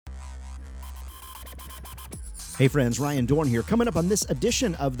Hey friends, Ryan Dohrn here. Coming up on this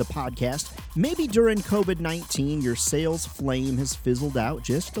edition of the podcast, maybe during COVID-19 your sales flame has fizzled out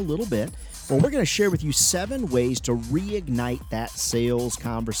just a little bit. Well, we're going to share with you 7 ways to reignite that sales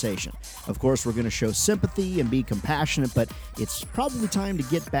conversation. Of course, we're going to show sympathy and be compassionate, but it's probably time to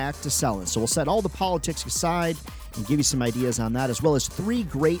get back to selling. So we'll set all the politics aside and give you some ideas on that, as well as 3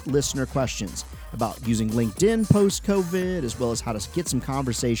 great listener questions about using LinkedIn post-COVID, as well as how to get some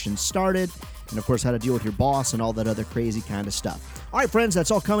conversations started, and of course, how to deal with your boss and all that other crazy kind of stuff. All right, friends,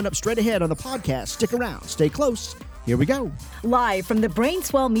 that's all coming up straight ahead on the podcast. Stick around. Stay close. Here we go. Live from the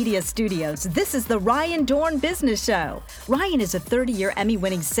Brainswell Media Studios, this is the Ryan Dohrn Business Show. Ryan is a 30-year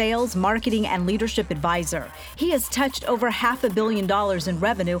Emmy-winning sales, marketing, and leadership advisor. He has touched over $500 million in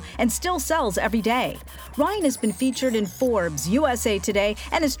revenue and still sells every day. Ryan has been featured in Forbes, USA Today,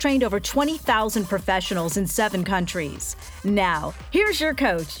 and has trained over 20,000 professionals in 7 countries. Now, here's your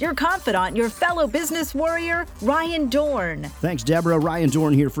coach, your confidant, your fellow business warrior, Ryan Dohrn. Thanks, Deborah. Ryan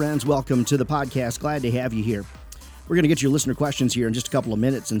Dohrn here, friends. Welcome to the podcast. Glad to have you here. We're going to get your listener questions here in just a couple of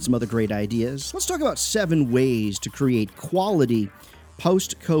minutes and some other great ideas. Let's talk about 7 ways to create quality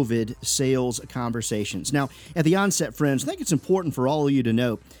post-COVID sales conversations. Now, at the onset, friends, I think it's important for all of you to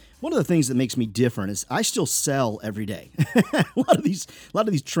know, one of the things that makes me different is I still sell every day. a lot of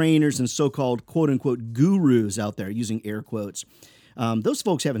these trainers and so-called quote-unquote gurus out there, using air quotes, those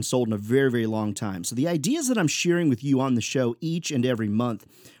folks haven't sold in a very, very long time. So the ideas that I'm sharing with you on the show each and every month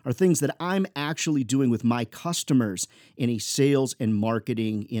are things that I'm actually doing with my customers in a sales and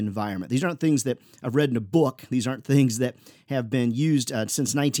marketing environment. These aren't things that I've read in a book. These aren't things that have been used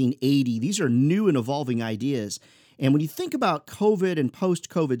since 1980. These are new and evolving ideas. And when you think about COVID and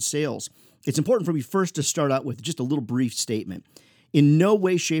post-COVID sales, it's important for me first to start out with just a little brief statement. In no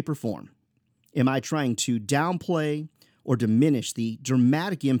way, shape, or form am I trying to downplay or diminish the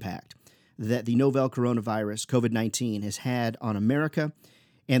dramatic impact that the novel coronavirus, COVID-19, has had on America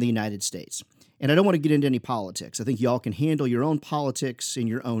and the United States. And I don't want to get into any politics. I think y'all can handle your own politics in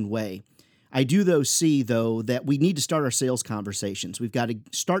your own way. I do, though, see, that we need to start our sales conversations. We've got to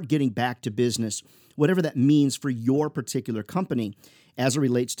start getting back to business, whatever that means for your particular company as it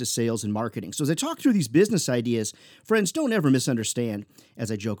relates to sales and marketing. So as I talk through these business ideas, friends, don't ever misunderstand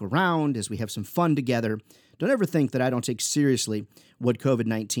as I joke around, as we have some fun together. Don't ever think that I don't take seriously what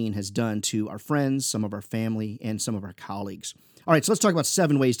COVID-19 has done to our friends, some of our family, and some of our colleagues. All right, so let's talk about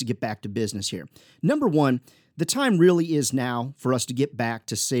 7 ways to get back to business here. Number 1, the time really is now for us to get back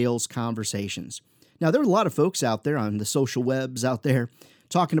to sales conversations. Now, there are a lot of folks out there on the social webs out there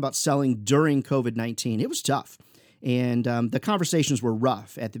talking about selling during COVID-19. It was tough, and the conversations were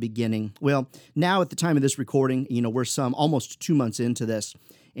rough at the beginning. Well, now at the time of this recording, we're almost 2 months into this,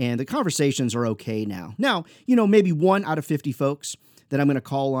 and the conversations are okay now. Now, maybe 1 out of 50 folks that I'm going to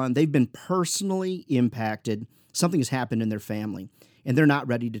call on, they've been personally impacted. Something has happened in their family, and they're not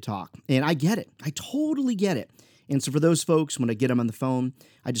ready to talk. And I get it. I totally get it. And so for those folks, when I get them on the phone,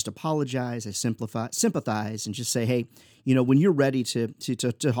 I just apologize, I sympathize, and just say, hey, when you're ready to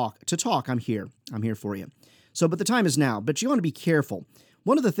talk, I'm here. I'm here for you. So, but the time is now. But you want to be careful.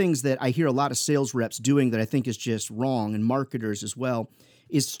 One of the things that I hear a lot of sales reps doing that I think is just wrong, and marketers as well,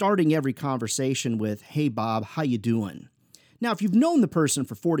 is starting every conversation with, hey, Bob, how you doing? Now, if you've known the person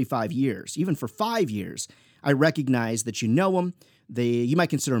for 45 years, even for 5 years, I recognize that you know them. You might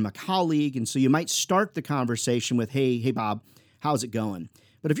consider them a colleague, and so you might start the conversation with, hey, Bob, how's it going?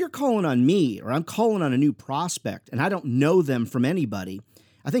 But if you're calling on me or I'm calling on a new prospect and I don't know them from anybody,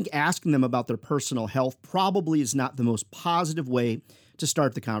 I think asking them about their personal health probably is not the most positive way to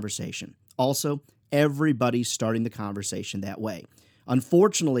start the conversation. Also, everybody's starting the conversation that way.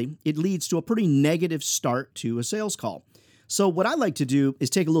 Unfortunately, it leads to a pretty negative start to a sales call. So what I like to do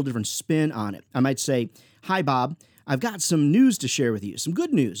is take a little different spin on it. I might say, hi, Bob, I've got some news to share with you, some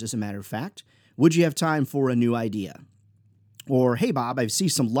good news, as a matter of fact. Would you have time for a new idea? Or, hey, Bob, I see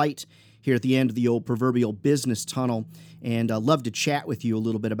some light here at the end of the old proverbial business tunnel, and I'd love to chat with you a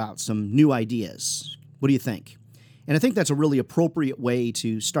little bit about some new ideas. What do you think? And I think that's a really appropriate way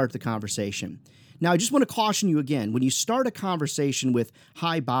to start the conversation. Now, I just want to caution you again, when you start a conversation with,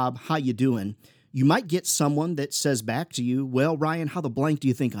 hi, Bob, how you doing? You might get someone that says back to you, well, Ryan, how the blank do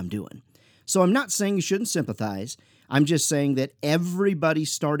you think I'm doing? So I'm not saying you shouldn't sympathize. I'm just saying that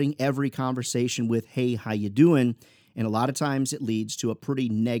everybody's starting every conversation with, hey, how you doing? And a lot of times it leads to a pretty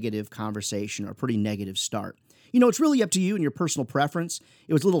negative conversation or a pretty negative start. It's really up to you and your personal preference.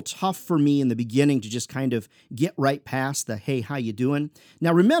 It was a little tough for me in the beginning to just kind of get right past the, hey, how you doing?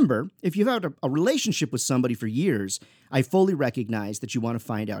 Now, remember, if you've had a relationship with somebody for years, I fully recognize that you want to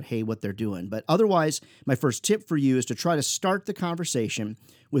find out, hey, what they're doing. But otherwise, my first tip for you is to try to start the conversation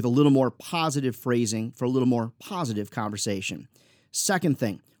with a little more positive phrasing for a little more positive conversation. Second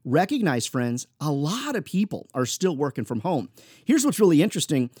thing, recognize, friends, a lot of people are still working from home. Here's what's really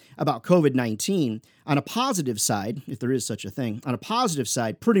interesting about COVID-19. On a positive side, if there is such a thing, on a positive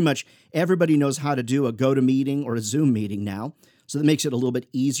side, pretty much everybody knows how to do a GoToMeeting or a Zoom meeting now. So that makes it a little bit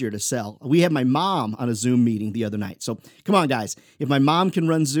easier to sell. We had my mom on a Zoom meeting the other night. So come on, guys. If my mom can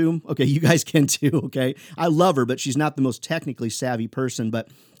run Zoom, okay, you guys can too, okay? I love her, but she's not the most technically savvy person. But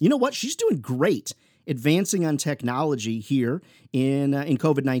you know what? She's doing great advancing on technology here in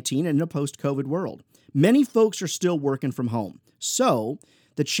COVID-19 and in a post-COVID world. Many folks are still working from home. So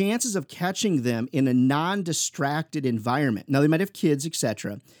the chances of catching them in a non-distracted environment, now they might have kids,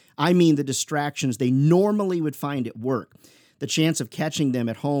 etc. I mean the distractions they normally would find at work. The chance of catching them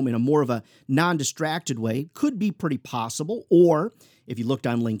at home in a more of a non-distracted way could be pretty possible. Or if you looked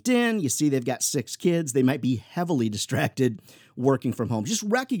on LinkedIn, you see they've got 6 kids. They might be heavily distracted working from home. Just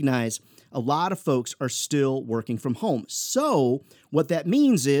recognize a lot of folks are still working from home. So what that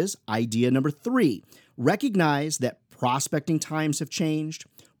means is idea number 3, recognize that prospecting times have changed.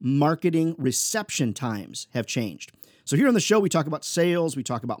 Marketing reception times have changed. So here on the show, we talk about sales. We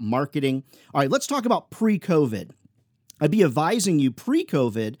talk about marketing. All right, let's talk about pre-COVID. I'd be advising you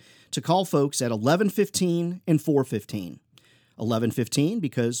pre-COVID to call folks at 11:15 and 4:15. 11:15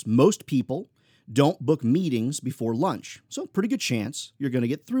 because most people don't book meetings before lunch, so pretty good chance you're going to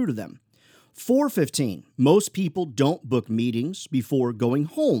get through to them. 4:15, most people don't book meetings before going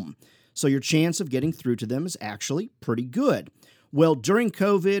home, so your chance of getting through to them is actually pretty good. Well, during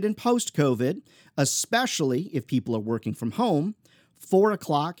COVID and post-COVID, especially if people are working from home, 4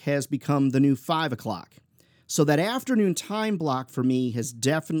 o'clock has become the new 5 o'clock. So that afternoon time block for me has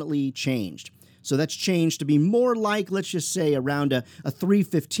definitely changed. So that's changed to be more like, let's just say, around a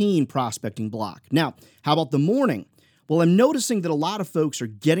 3:15 prospecting block. Now, how about the morning? Well, I'm noticing that a lot of folks are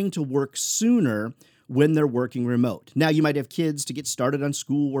getting to work sooner when they're working remote. Now, you might have kids to get started on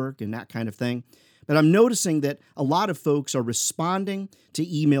schoolwork and that kind of thing, but I'm noticing that a lot of folks are responding to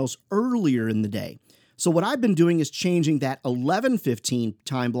emails earlier in the day. So what I've been doing is changing that 11:15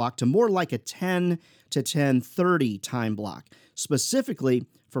 time block to more like a 10 to 10:30 time block, specifically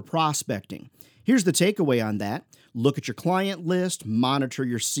for prospecting. Here's the takeaway on that. Look at your client list, monitor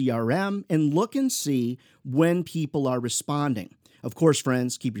your CRM, and look and see when people are responding. Of course,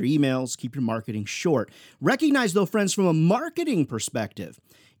 friends, keep your emails, keep your marketing short. Recognize, though, friends, from a marketing perspective,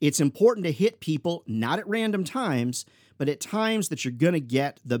 it's important to hit people not at random times, but at times that you're going to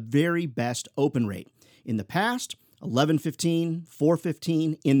get the very best open rate. In the past, 11:15,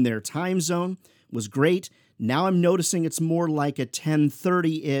 4:15 in their time zone was great. Now I'm noticing it's more like a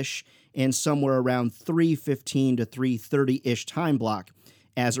 10:30-ish and somewhere around 3:15 to 3:30-ish time block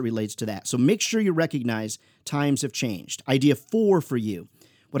as it relates to that. So make sure you recognize times have changed. Idea 4 for you.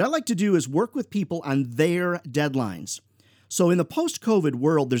 What I like to do is work with people on their deadlines. So in the post-COVID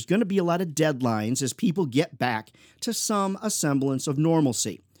world, there's going to be a lot of deadlines as people get back to some semblance of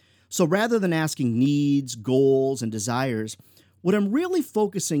normalcy. So rather than asking needs, goals, and desires, what I'm really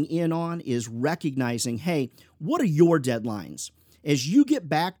focusing in on is recognizing, hey, what are your deadlines? As you get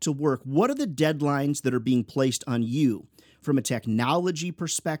back to work, what are the deadlines that are being placed on you from a technology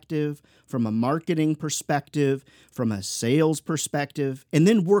perspective, from a marketing perspective, from a sales perspective, and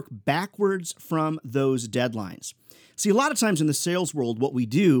then work backwards from those deadlines. See, a lot of times in the sales world, what we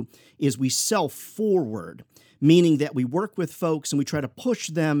do is we sell forward, meaning that we work with folks and we try to push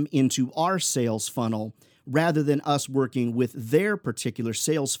them into our sales funnel rather than us working with their particular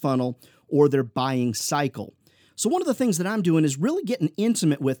sales funnel or their buying cycle. So one of the things that I'm doing is really getting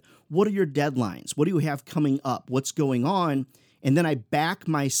intimate with what are your deadlines? What do you have coming up? What's going on? And then I back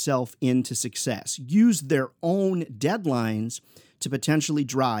myself into success. Use their own deadlines to potentially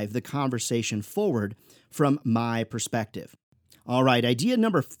drive the conversation forward from my perspective. All right, idea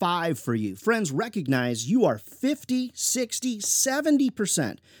number 5 for you. Friends, recognize you are 50, 60,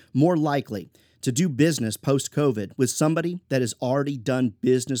 70% more likely to do business post-COVID with somebody that has already done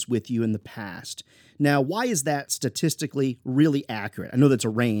business with you in the past. Now, why is that statistically really accurate? I know that's a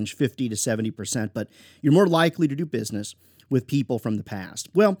range, 50 to 70%, but you're more likely to do business with people from the past.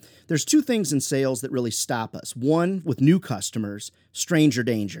 Well, there's 2 things in sales that really stop us. One, with new customers, stranger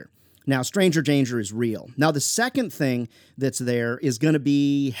danger. Now, stranger danger is real. Now, the second thing that's there is going to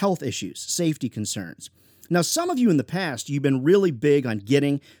be health issues, safety concerns. Now, some of you in the past, you've been really big on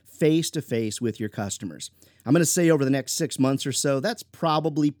getting face-to-face with your customers. I'm going to say over the next 6 months or so, that's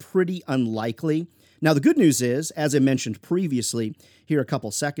probably pretty unlikely. Now, the good news is, as I mentioned previously here a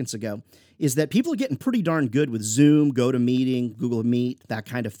couple seconds ago, is that people are getting pretty darn good with Zoom, GoToMeeting, Google Meet, that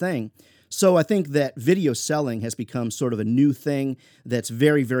kind of thing. So I think that video selling has become sort of a new thing that's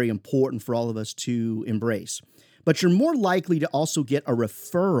very, very important for all of us to embrace. But you're more likely to also get a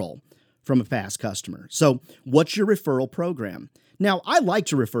referral from a past customer. So what's your referral program? Now, I like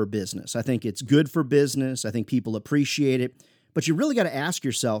to refer business. I think it's good for business. I think people appreciate it. But you really got to ask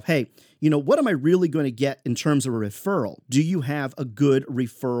yourself, hey, what am I really going to get in terms of a referral? Do you have a good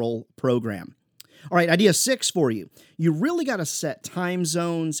referral program? All right, idea 6 for you. You really got to set time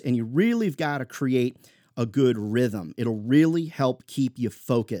zones, and you really have got to create a good rhythm. It'll really help keep you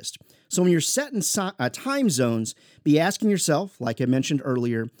focused. So when you're setting time zones, be asking yourself, like I mentioned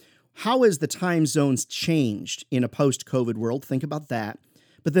earlier, how has the time zones changed in a post-COVID world? Think about that.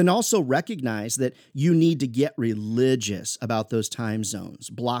 But then also recognize that you need to get religious about those time zones.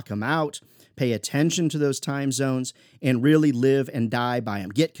 Block them out, pay attention to those time zones, and really live and die by them.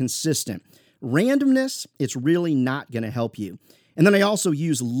 Get consistent. Randomness, it's really not going to help you. And then I also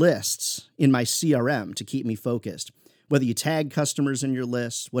use lists in my CRM to keep me focused. Whether you tag customers in your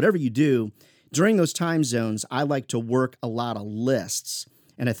lists, whatever you do, during those time zones, I like to work a lot of lists.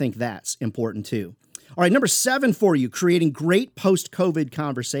 And I think that's important too. All right, number 7 for you, creating great post-COVID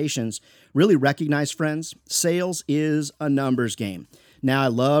conversations. Really recognize, friends, sales is a numbers game. Now, I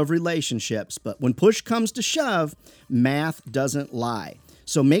love relationships, but when push comes to shove, math doesn't lie.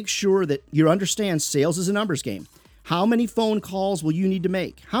 So make sure that you understand sales is a numbers game. How many phone calls will you need to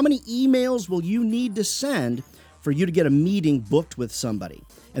make? How many emails will you need to send for you to get a meeting booked with somebody?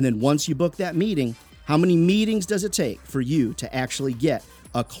 And then once you book that meeting, how many meetings does it take for you to actually get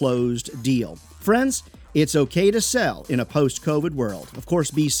a closed deal? Friends, it's okay to sell in a post-COVID world. Of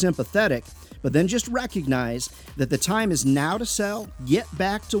course, be sympathetic, but then just recognize that the time is now to sell, get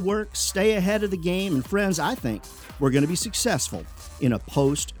back to work, stay ahead of the game, and friends, I think we're going to be successful in a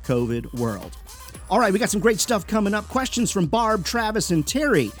post-COVID world. All right, we got some great stuff coming up. Questions from Barb, Travis, and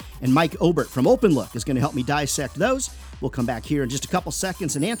Terry. And Mike Obert from OpenLook is going to help me dissect those. We'll come back here in just a couple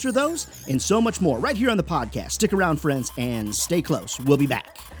seconds and answer those and so much more right here on the podcast. Stick around, friends, and stay close. We'll be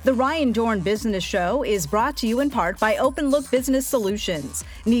back. The Ryan Dohrn Business Show is brought to you in part by OpenLook Business Solutions.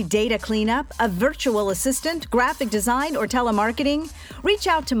 Need data cleanup, a virtual assistant, graphic design, or telemarketing? Reach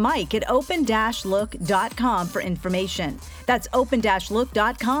out to Mike at open-look.com for information. That's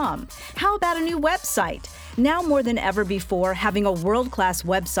open-look.com. How about a new website? Now more than ever before, having a world-class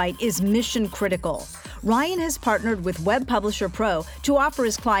website is mission critical. Ryan has partnered with Web Publisher Pro to offer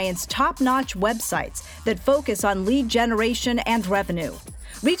his clients top-notch websites that focus on lead generation and revenue.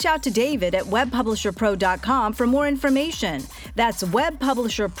 Reach out to David at webpublisherpro.com for more information. That's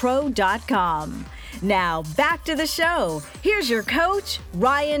webpublisherpro.com. Now, back to the show. Here's your coach,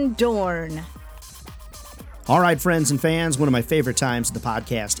 Ryan Dohrn. All right, friends and fans, one of my favorite times of the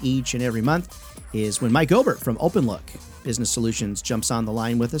podcast each and every month is when Mike Obert from OpenLook Business Solutions jumps on the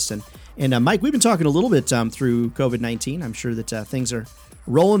line with us. And Mike, we've been talking a little bit through COVID-19. I'm sure that things are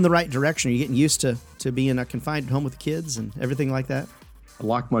rolling the right direction. Are you getting used to being confined at home with the kids and everything like that? I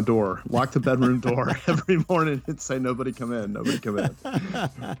lock my door, lock the bedroom door every morning and say, nobody come in.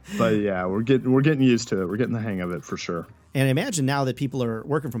 But yeah, we're getting used to it. We're getting the hang of it for sure. And I imagine now that people are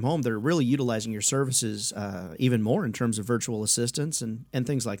working from home, they're really utilizing your services even more in terms of virtual assistants and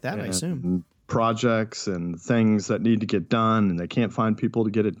things like that, I assume. Projects and things that need to get done, and they can't find people to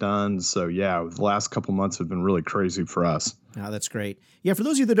get it done. So yeah, the last couple months have been really crazy for us. Oh, that's great. Yeah, for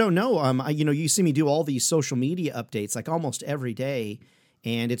those of you that don't know, you see me do all these social media updates like almost every day.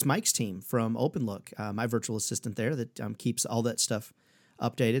 And it's Mike's team from OpenLook, my virtual assistant there that keeps all that stuff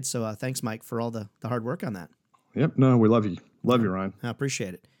updated. So thanks, Mike, for all the hard work on that. Yep. No, we love you. Love you, Ryan. I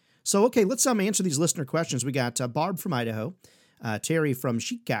appreciate it. So, okay, let's answer these listener questions. We got Barb from Idaho, Terry from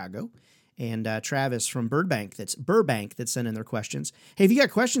Chicago, and Travis from Burbank that's sent in their questions. Hey, if you got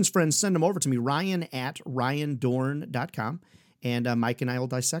questions, friends, send them over to me, Ryan at ryandohrn.com. And Mike and I will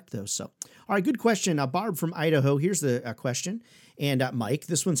dissect those. So, all right, good question. Barb from Idaho, here's the question. And Mike,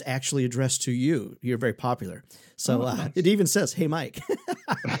 this one's actually addressed to you. You're very popular. So nice. It even says, hey, Mike.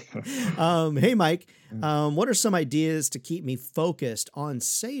 Hey, Mike, what are some ideas to keep me focused on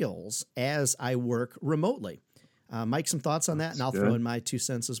sales as I work remotely? Mike, some thoughts on that, and I'll throw in my 2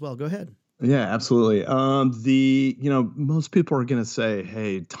 cents as well. Go ahead. Yeah, absolutely. Most people are going to say,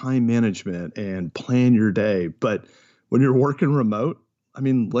 hey, time management and plan your day. But when you're working remote, I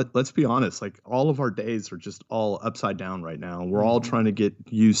mean, let's be honest, like all of our days are just all upside down right now. We're all trying to get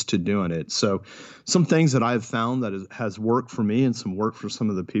used to doing it. So some things that I've found that has worked for me and some work for some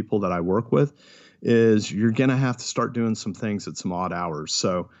of the people that I work with is you're going to have to start doing some things at some odd hours.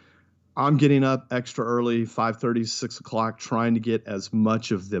 So I'm getting up extra early, 5:30, 6 o'clock, trying to get as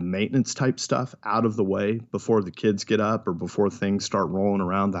much of the maintenance type stuff out of the way before the kids get up or before things start rolling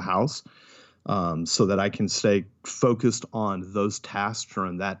around the house, so that I can stay focused on those tasks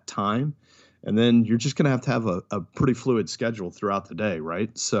during that time. And then you're just going to have a pretty fluid schedule throughout the day,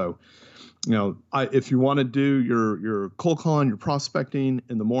 right? So, if you want to do your cold calling, your prospecting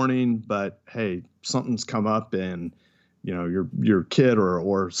in the morning, but hey, something's come up and your kid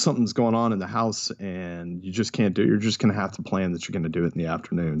or something's going on in the house and you just can't do it, you're just going to have to plan that you're going to do it in the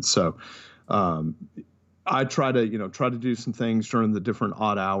afternoon. So, I try to do some things during the different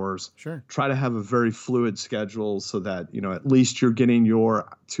odd hours. Sure. Try to have a very fluid schedule so that, at least you're getting your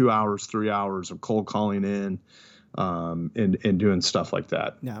 2 hours, 3 hours of cold calling in, and doing stuff like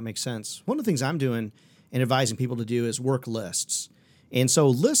that. Yeah, it makes sense. One of the things I'm doing and advising people to do is work lists. And so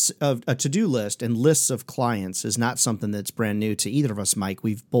lists of a to-do list and lists of clients is not something that's brand new to either of us, Mike.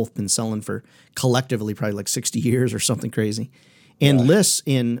 We've both been selling for collectively probably like 60 years or something crazy. And lists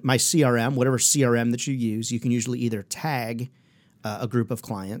in my CRM, whatever CRM that you use, you can usually either tag a group of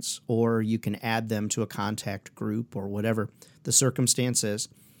clients or you can add them to a contact group or whatever the circumstance is.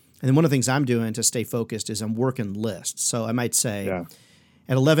 And then one of the things I'm doing to stay focused is I'm working lists. So I might say at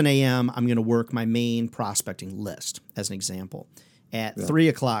 11 a.m., I'm going to work my main prospecting list as an example. At 3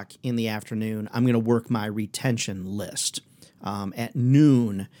 o'clock in the afternoon, I'm going to work my retention list. At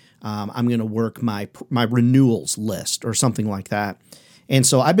noon, I'm going to work my renewals list or something like that. And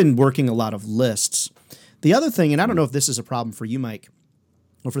so I've been working a lot of lists. The other thing, and I don't know if this is a problem for you, Mike,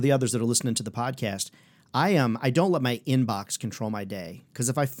 or for the others that are listening to the podcast, I don't let my inbox control my day. Because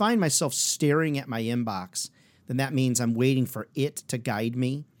if I find myself staring at my inbox, then that means I'm waiting for it to guide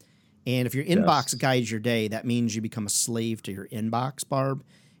me. And if your inbox guides your day, that means you become a slave to your inbox, Barb.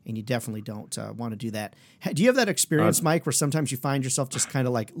 And you definitely don't want to do that. Do you have that experience, Mike, where sometimes you find yourself just kind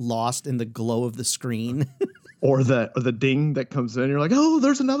of like lost in the glow of the screen? or the ding that comes in, you're like, oh,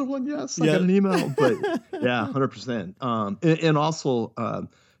 there's another one. Yes, I got an email. But yeah, 100%. And also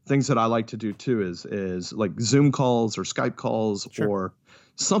things that I like to do too is like Zoom calls or Skype calls or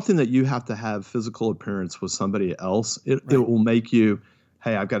something that you have to have physical appearance with somebody else. It will make you,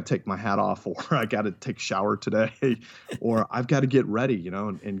 hey, I've got to take my hat off, or I got to take a shower today, or I've got to get ready,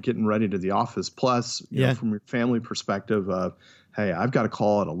 and getting ready to the office. Plus, from your family perspective of, hey, I've got a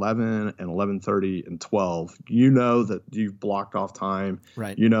call at 11 and 11:30 and 12. You know that you've blocked off time.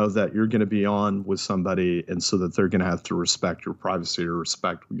 Right. You know that you're going to be on with somebody, and so that they're going to have to respect your privacy or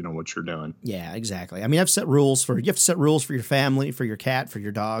respect, what you're doing. Yeah, exactly. I mean, you have to set rules for your family, for your cat, for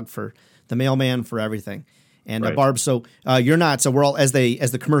your dog, for the mailman, for everything. And Barb, so you're not. So we're all, as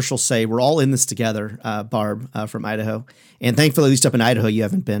the commercials say, we're all in this together. Barb from Idaho, and thankfully, at least up in Idaho, you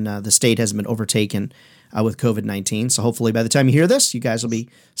haven't been. The state hasn't been overtaken with COVID-19. So hopefully, by the time you hear this, you guys will be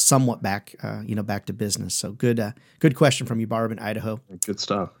somewhat back, back to business. So good question from you, Barb in Idaho. Good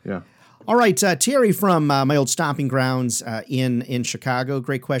stuff. Yeah. All right, Terry from my old stomping grounds in Chicago.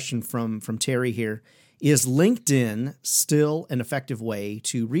 Great question from Terry here. Is LinkedIn still an effective way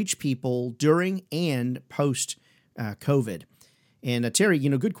to reach people during and post COVID? And Terry,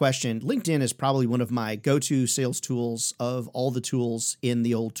 good question. LinkedIn is probably one of my go-to sales tools of all the tools in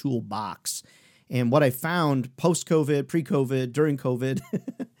the old toolbox. And what I found post-COVID, pre-COVID, during COVID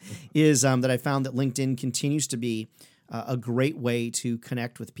is that I found that LinkedIn continues to be a great way to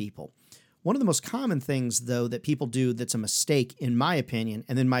connect with people. One of the most common things, though, that people do that's a mistake, in my opinion,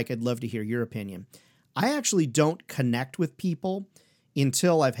 and then Mike, I'd love to hear your opinion. I actually don't connect with people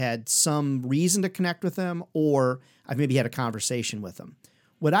until I've had some reason to connect with them or I've maybe had a conversation with them.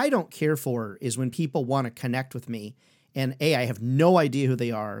 What I don't care for is when people want to connect with me and I have no idea who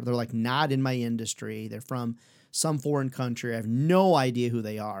they are. They're like not in my industry. They're from some foreign country. I have no idea who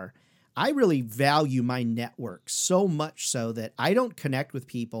they are. I really value my network so much so that I don't connect with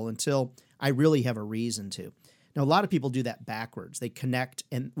people until I really have a reason to. Now, a lot of people do that backwards. They connect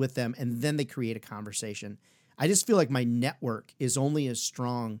with them, and then they create a conversation. I just feel like my network is only as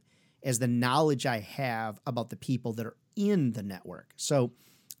strong as the knowledge I have about the people that are in the network. So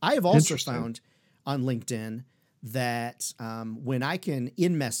I have also found on LinkedIn that when I can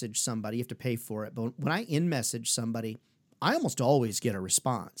in-message somebody, you have to pay for it, but when I in-message somebody, I almost always get a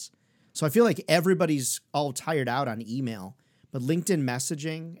response. So I feel like everybody's all tired out on email, but LinkedIn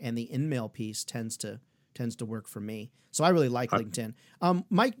messaging and the in-mail piece tends to work for me. So I really like LinkedIn.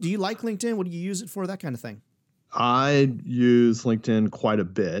 Mike, do you like LinkedIn? What do you use it for? That kind of thing. I use LinkedIn quite a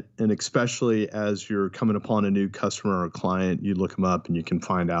bit, and especially as you're coming upon a new customer or client, you look them up and you can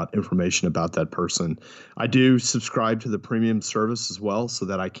find out information about that person. I do subscribe to the premium service as well so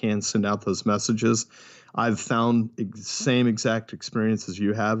that I can send out those messages. I've found the same exact experience as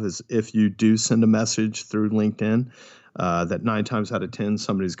you have is if you do send a message through LinkedIn, that 9 times out of 10,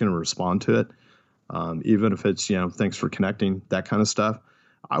 somebody's going to respond to it. Even if it's, thanks for connecting, that kind of stuff.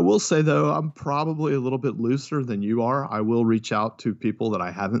 I will say, though, I'm probably a little bit looser than you are. I will reach out to people that I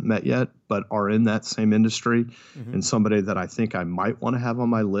haven't met yet, but are in that same industry, and somebody that I think I might want to have on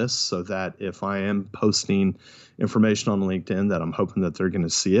my list so that if I am posting information on LinkedIn, that I'm hoping that they're going to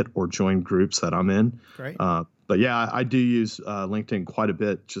see it or join groups that I'm in. Great. But yeah, I do use LinkedIn quite a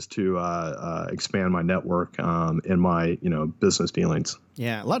bit just to expand my network in my business dealings.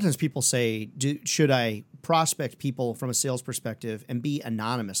 Yeah, a lot of times people say, should I prospect people from a sales perspective and be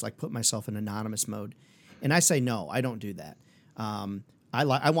anonymous, like put myself in anonymous mode? And I say, no, I don't do that.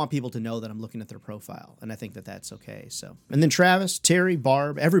 I want people to know that I'm looking at their profile, and I think that that's okay. So, and then Travis, Terry,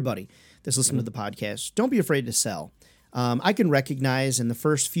 Barb, everybody that's listening to the podcast, don't be afraid to sell. I can recognize in the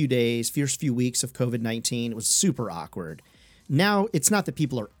first few weeks of COVID-19, it was super awkward. Now, it's not that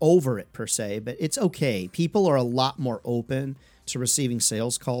people are over it per se, but it's okay. People are a lot more open to receiving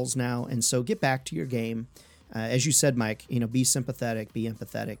sales calls now, and so get back to your game. As you said, Mike, be sympathetic, be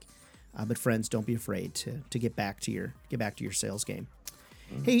empathetic, but friends, don't be afraid to get back to your sales game.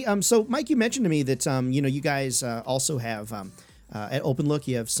 Hey, so Mike, you mentioned to me that you guys also have at Open Look,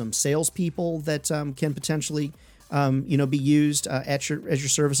 you have some salespeople that can potentially be used as your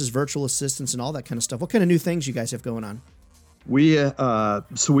services, virtual assistants, and all that kind of stuff. What kind of new things you guys have going on?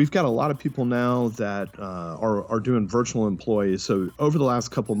 So we've got a lot of people now that are doing virtual employees. So over the last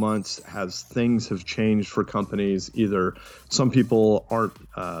couple months, as things have changed for companies, either some people aren't,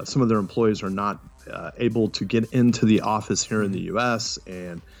 some of their employees are not able to get into the office here in the U.S.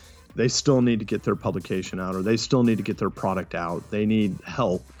 and they still need to get their publication out, or they still need to get their product out. They need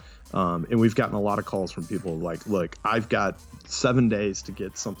help. And we've gotten a lot of calls from people like, look, I've got 7 days to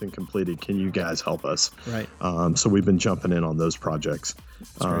get something completed. Can you guys help us? Right. So we've been jumping in on those projects.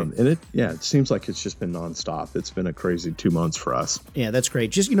 And it seems like it's just been nonstop. It's been a crazy 2 months for us. Yeah, that's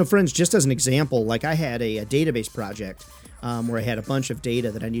great. Just, friends, just as an example, like I had a database project where I had a bunch of data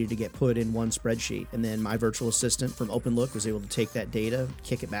that I needed to get put in one spreadsheet. And then my virtual assistant from Open Look was able to take that data,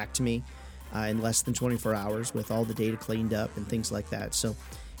 kick it back to me in less than 24 hours with all the data cleaned up and things like that. So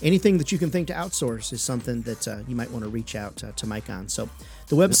anything that you can think to outsource is something that you might want to reach out to Mike on. So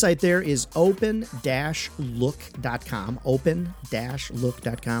the website there is open-look.com,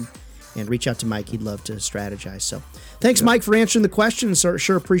 open-look.com, and reach out to Mike. He'd love to strategize. So thanks, Mike, for answering the questions.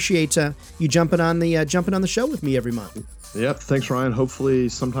 Sure appreciate you jumping on the show with me every month. Yep. Thanks, Ryan. Hopefully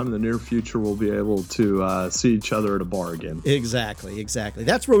sometime in the near future, we'll be able to see each other at a bar again. Exactly.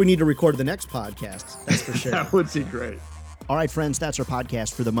 That's where we need to record the next podcast. That's for sure. That would be great. All right, friends, that's our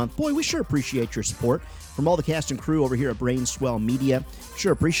podcast for the month. Boy, we sure appreciate your support. From all the cast and crew over here at Brainswell Media,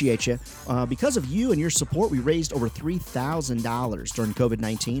 sure appreciate you. Because of you and your support, we raised over $3,000 during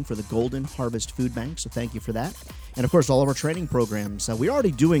COVID-19 for the Golden Harvest Food Bank, so thank you for that. And, of course, all of our training programs. We're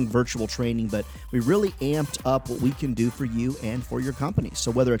already doing virtual training, but we really amped up what we can do for you and for your company.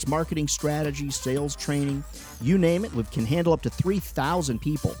 So whether it's marketing strategy, sales training, you name it, we can handle up to 3,000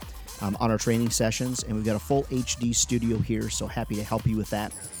 people on our training sessions, and we've got a full HD studio here, so happy to help you with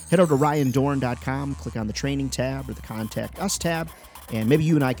that. Head over to RyanDohrn.com, click on the training tab or the contact us tab, and maybe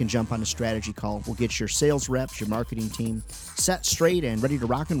you and I can jump on a strategy call. We'll get your sales reps, your marketing team set straight and ready to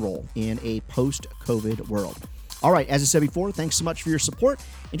rock and roll in a post-COVID world. All right, as I said before, thanks so much for your support.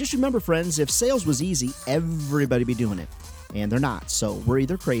 And just remember, friends, if sales was easy, everybody be doing it. And they're not. So we're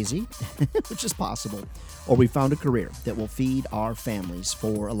either crazy, which is possible, or we found a career that will feed our families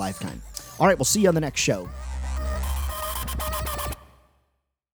for a lifetime. All right, we'll see you on the next show.